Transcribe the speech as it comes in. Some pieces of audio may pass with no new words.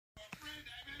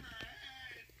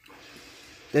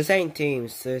This ain't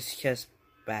teams, this just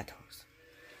battles.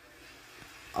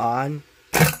 On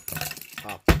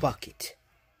a bucket.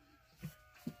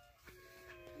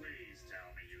 Please tell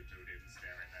me you two didn't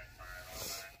stare at that fire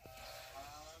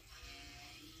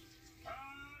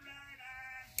all night.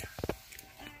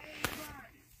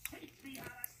 Everybody, teach me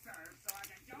how to serve so I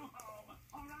can go home,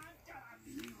 or I'm done.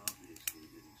 You obviously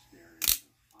didn't stare at the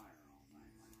fire all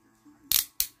night like your friends over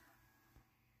there.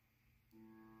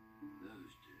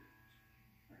 Those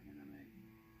dudes are gonna make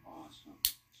awesome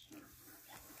servers.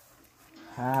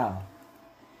 How?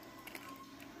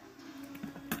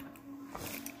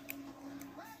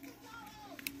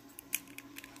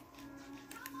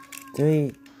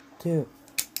 3, 2,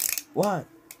 1.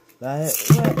 Let it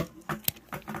rip.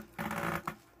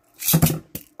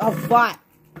 Oh, fuck!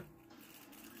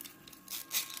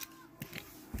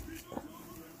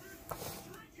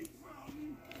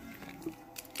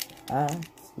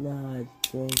 That's not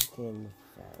drinking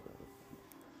fountain.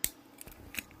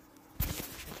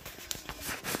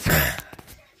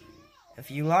 If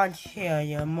you launch here,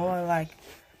 you're more like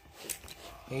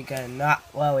you're gonna not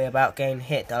worry about getting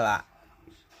hit a lot.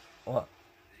 What?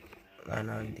 Not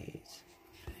on these.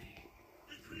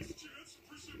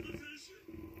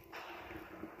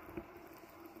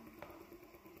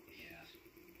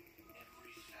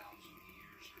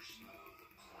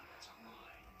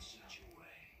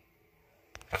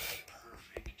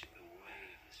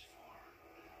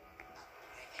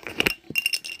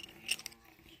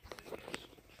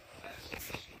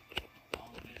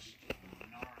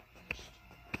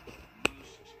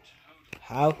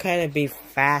 How can it be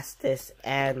fastest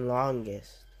and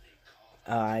longest?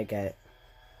 Oh, I get it.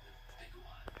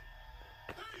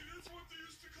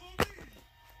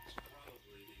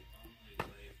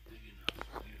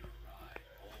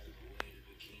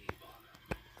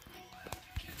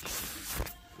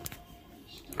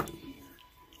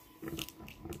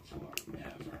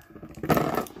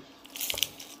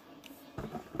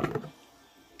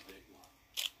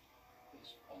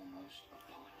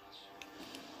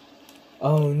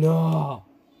 Oh no!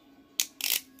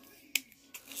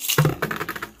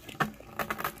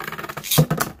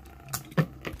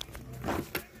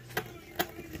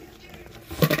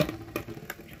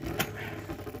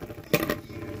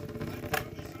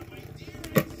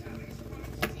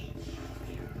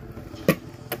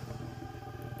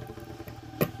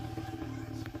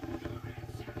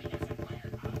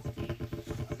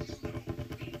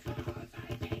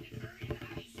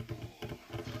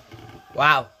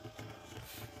 Wow!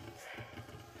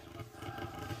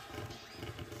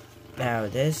 Now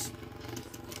this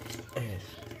is...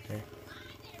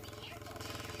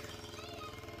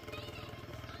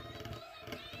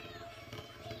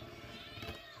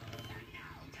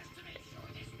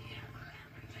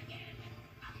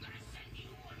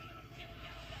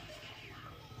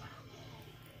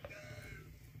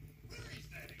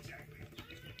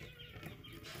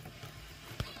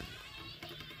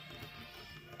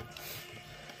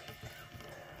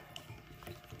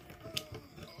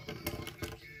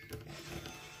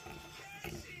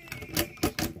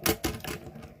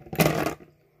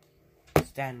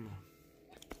 Stand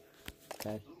up.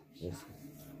 Okay, this.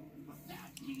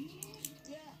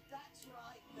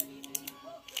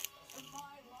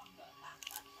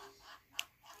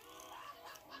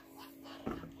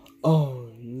 Oh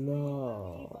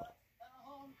no.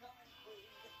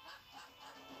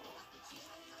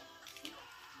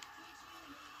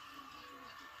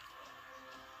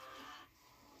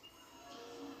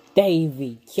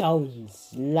 Davy Jones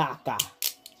Locker.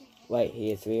 Wait,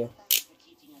 he is real?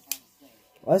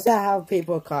 What's that how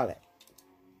people call it?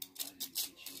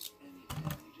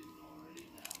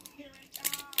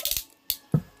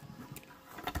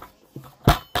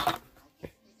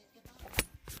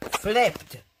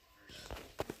 Flipped.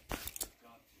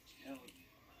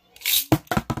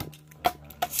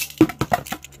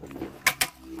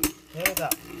 Here we go.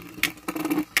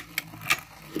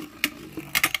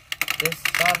 This is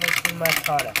obviously much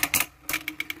harder.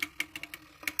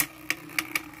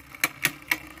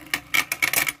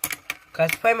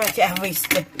 Cause pretty much every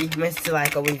step you missed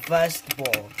like a reversed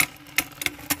ball.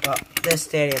 Well, this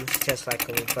stadium's just like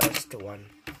a reversed one.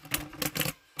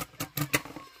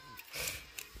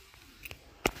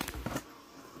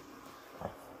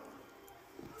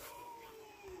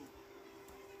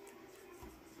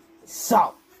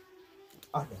 So,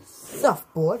 on the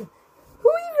surfboard,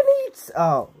 who even eats?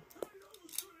 Oh.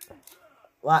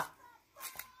 What?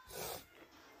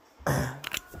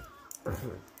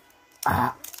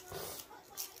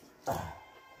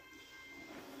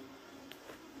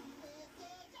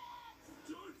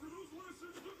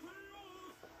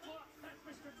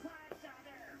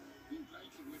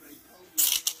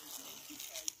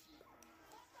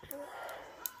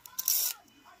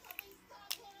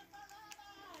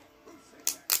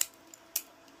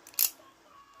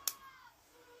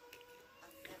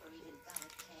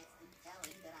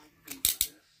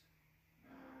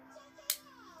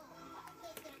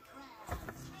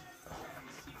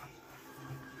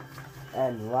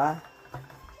 And what?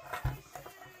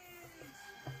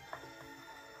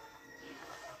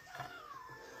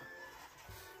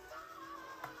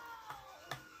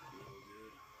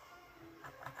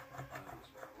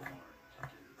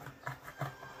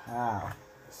 Wow.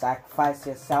 Sacrifice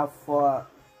yourself for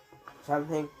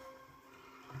something?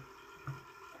 I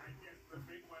guess the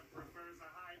big one prefers a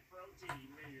high-protein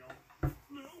meal.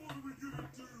 Now what are we gonna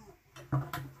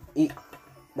do? Eat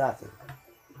nothing.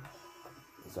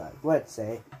 So I would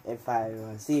say if I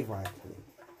receive one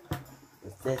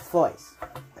with this voice.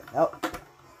 But nope.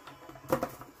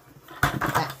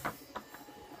 Ah.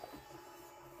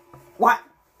 What?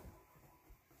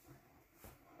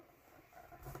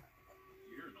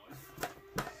 You hear a noise?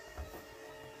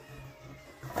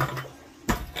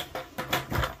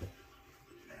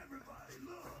 Everybody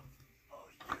look!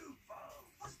 A UFO!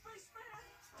 A spaceman!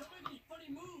 Don't make any funny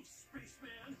moves,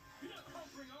 spaceman! You're not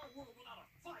conquering our world without a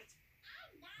fight!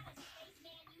 I'm not a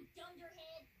spaceman, you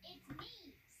dunderhead. It's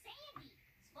me, Sandy,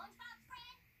 SpongeBob's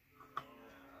friend.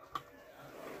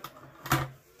 I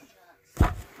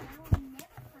will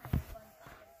never find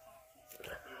SpongeBob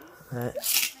and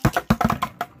Patrick.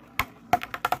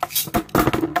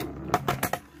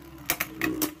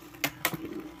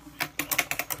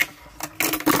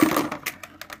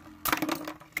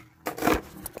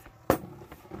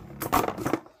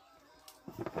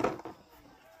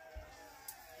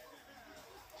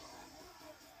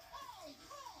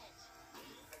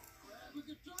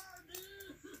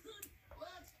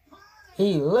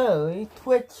 He literally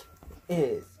Twitch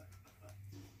is.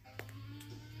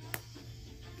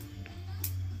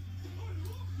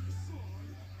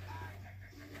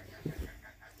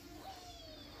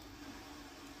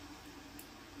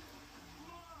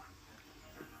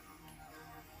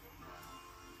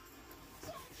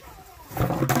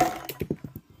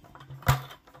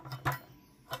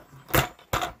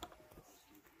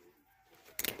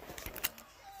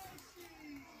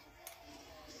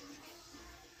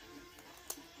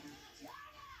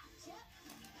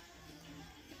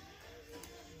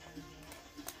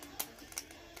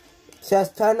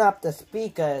 Just turn up the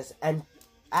speakers and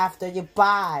after you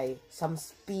buy some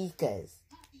speakers.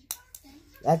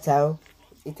 That's how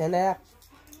you turn it up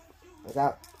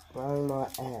without blowing more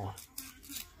air.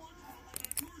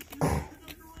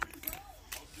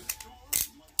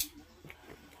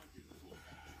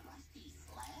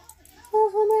 Oh,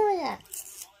 familiar.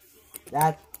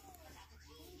 That's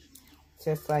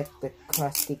just like the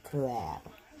Krusty Krab.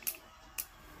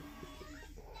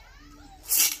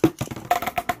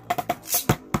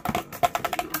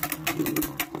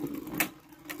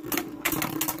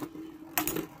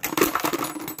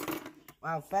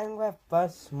 Wow, Fenway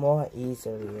bursts more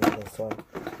easily in this one.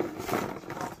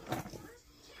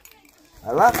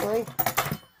 Luckily,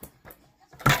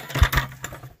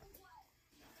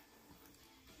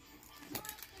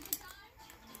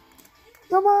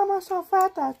 your mama's so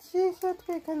fat that she should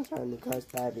be concerned because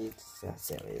diabetes is a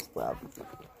serious problem.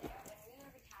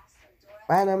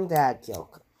 Random dad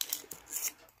joke.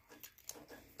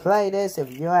 Play this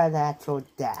if you're an actual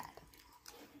dad.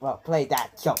 Well, play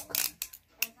that joke.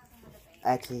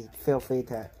 Actually, feel free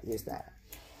to use that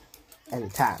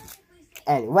anytime,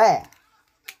 anywhere.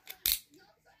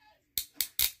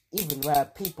 Even where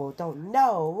people don't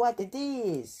know what it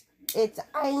is. It's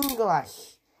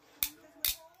English.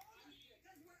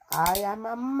 I am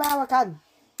American.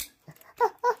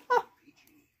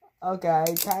 Okay,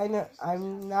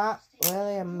 I'm not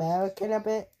really American a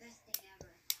bit.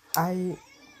 I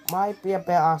might be a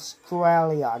bit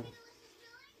Australian.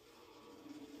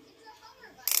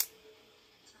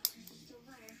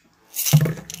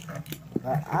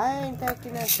 But I ain't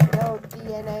taking a no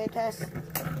DNA test.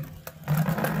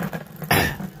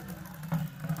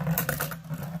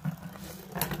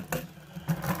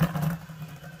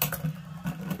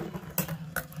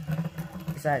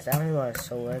 Besides, I don't want a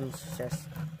syringe.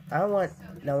 I don't want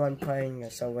no one putting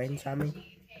a syringe on me.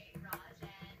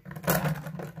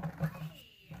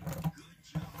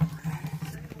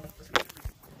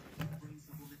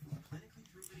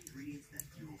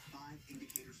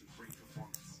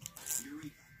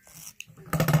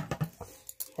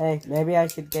 Hey, maybe I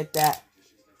should get that.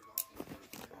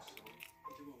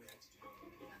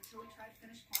 Until we tried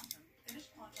Finish Quantum. Finish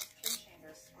Quantum's 3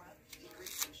 chamber scrub,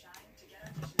 degrease and shine together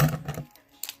to show the finish.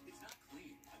 It's not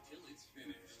clean until it's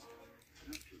finished. After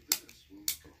this, we'll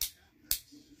go.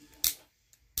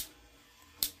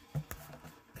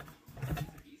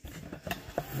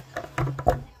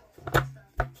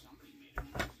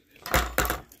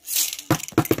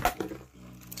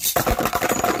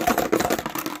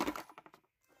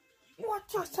 What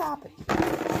just happened?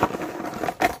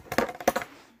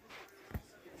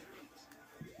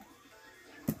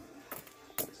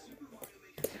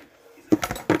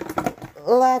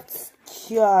 let's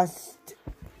just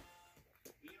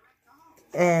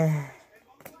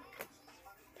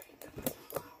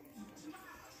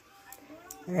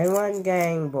anyone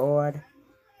getting bored?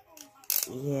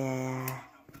 Yeah.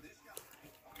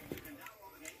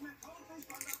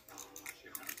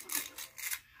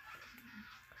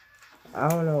 I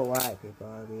don't know why people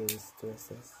are being this.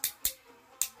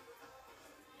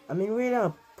 I mean, read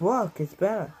a book, it's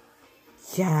better.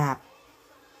 Shut up.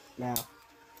 Now.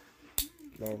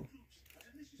 Man.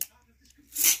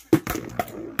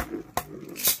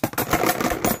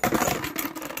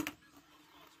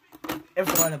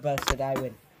 If one of us said I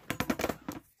win.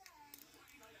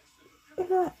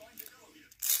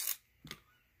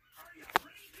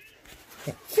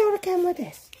 Okay, show the camera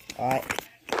this. Alright.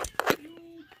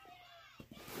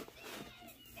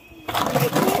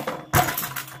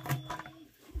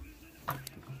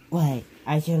 Wait,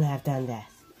 I shouldn't have done that.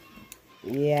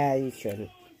 Yeah, you shouldn't.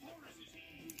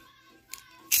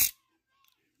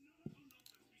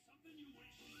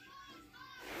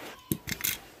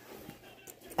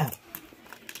 Oh,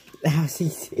 that was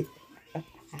easy.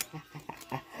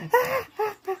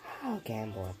 Okay,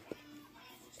 I'm bored.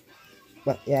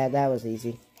 But yeah, that was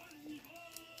easy.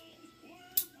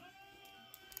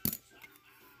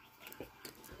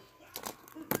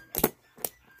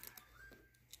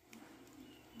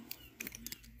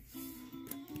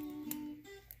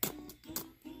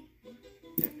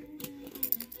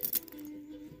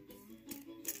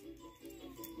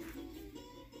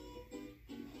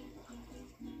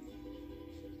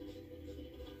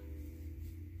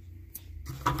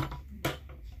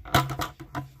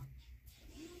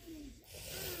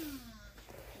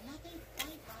 Nothing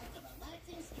quite like a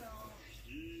relaxing stroll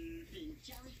in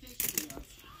Jellyfish Fields.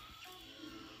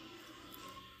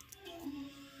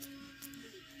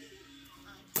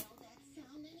 I'd know that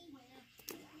sound anywhere.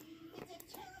 It's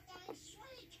a terrifying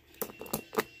shriek.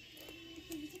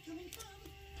 Where's it coming from?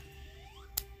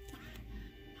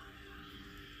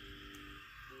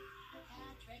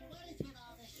 Patrick, what is with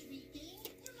all the shrieking?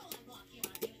 You know I walk here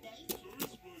on Tuesdays. Sorry,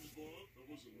 SpongeBob. That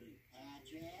wasn't me.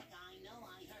 Patrick, I know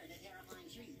I heard a terrifying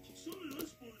shriek. Sorry,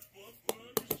 SpongeBob, but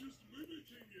I was just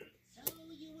mimicking it. So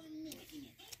you were mimicking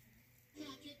it.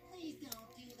 Patrick, please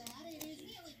don't do that. It is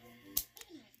really... Wait a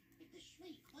minute. If the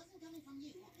shriek wasn't coming from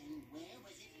you, then where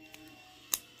was it? It's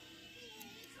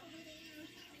over there.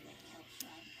 That helps,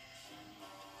 right?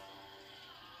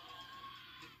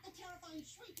 The terrifying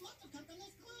shriek must have come from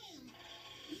this clam.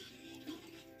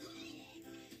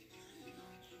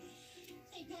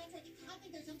 Hey, Patrick, I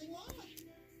think there's something wrong with it.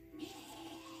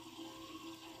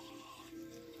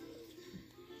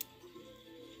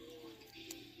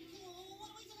 What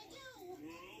are we gonna do? Well,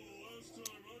 the last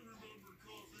time I remember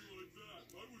coughing like that,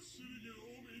 I was sitting at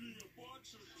home eating a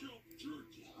box of kelp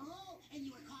jerky. Oh, and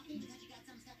you were coughing because you got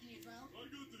some stuck in your throat? I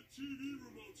got the TV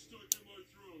remote stuck in my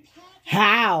throat. Patrick,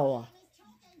 How? Clam is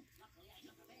choking. Luckily, I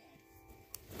come prepared.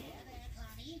 There,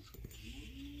 Clammy.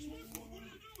 SpongeBob, what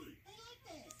are you doing? I like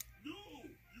this. No!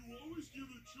 You always give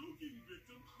a choking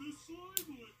victim the slime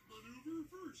lick maneuver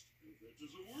first. If that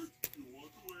doesn't work, you walk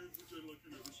away and pretend like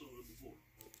you never saw them before.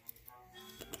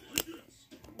 I guess.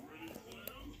 Ready,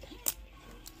 Clam?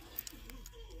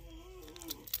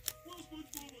 Well,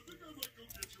 SpongeBob, I think I might go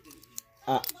get your movie.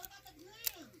 What about the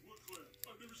clam? What clam?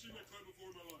 I've never seen that clam before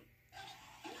in my life.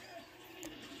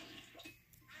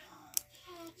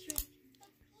 Patrick, the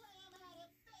clam had a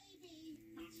baby.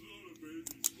 That's not a baby,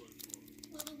 SpongeBob.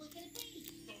 Well, then what can it be?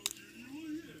 I'll give you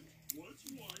a hint. What's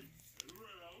white and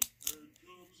round and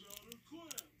comes out of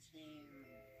clams?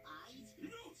 Their eyes?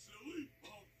 No, silly. A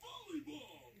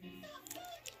volleyball. The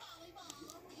baby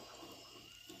volleyball.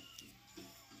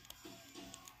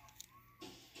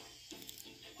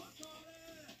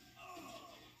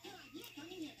 Good idea. Come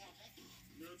in here, Patrick.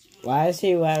 That's what Why is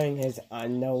he wearing his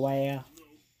underwear?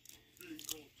 being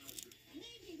called Patrick.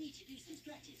 Maybe we should do some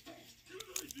stretches first.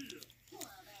 Good idea. Well,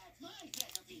 that's my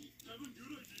specialty. Having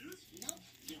good ideas? Nope,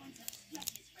 doing some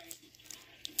stretches first.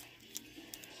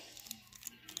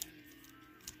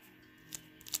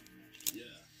 Yeah.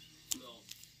 No,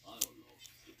 I don't know.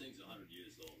 The thing's 100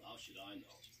 years old. How should I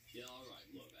know? Yeah, all right.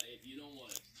 Look, if you don't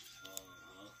want it.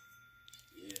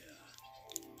 Yeah.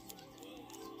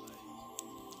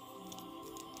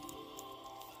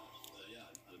 Well, yeah,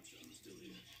 I'm sure I'm still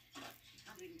here.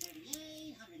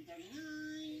 138,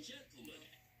 139. Gentlemen,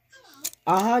 Hello.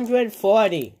 140,000.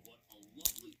 what a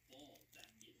lovely ball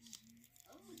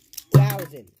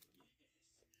that is.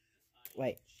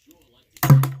 Wait, Sure like to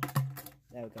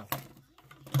there we go.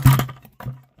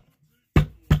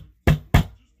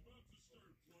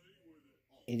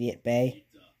 Idiot Bay.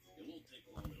 it won't take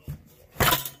long at all.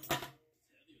 It's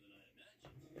heavier than I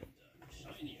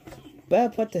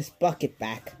better put this bucket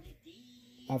back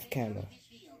off camera.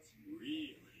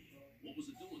 Really? What was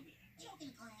it doing there?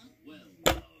 Choking clam. Well,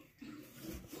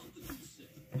 what would you say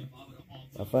if I were to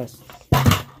offer But first,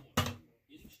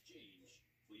 in exchange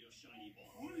for your shiny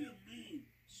ball? What do you mean,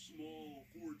 small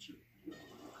fortune?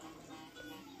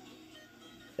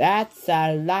 that's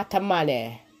a lot of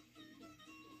money.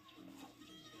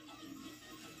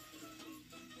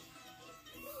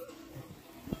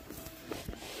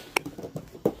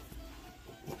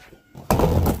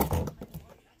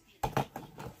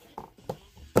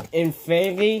 In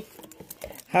theory,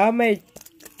 how many?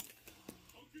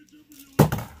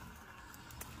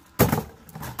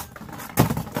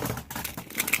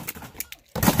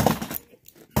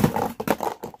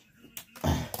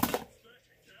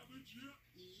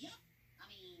 Yep. I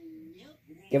mean, nope.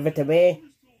 Give it to me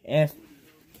if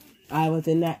I was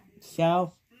in that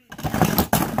show.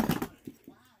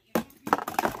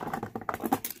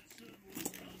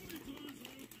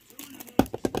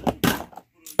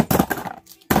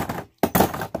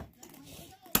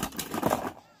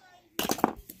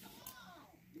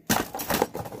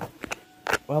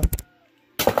 Well,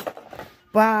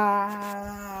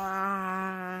 bye.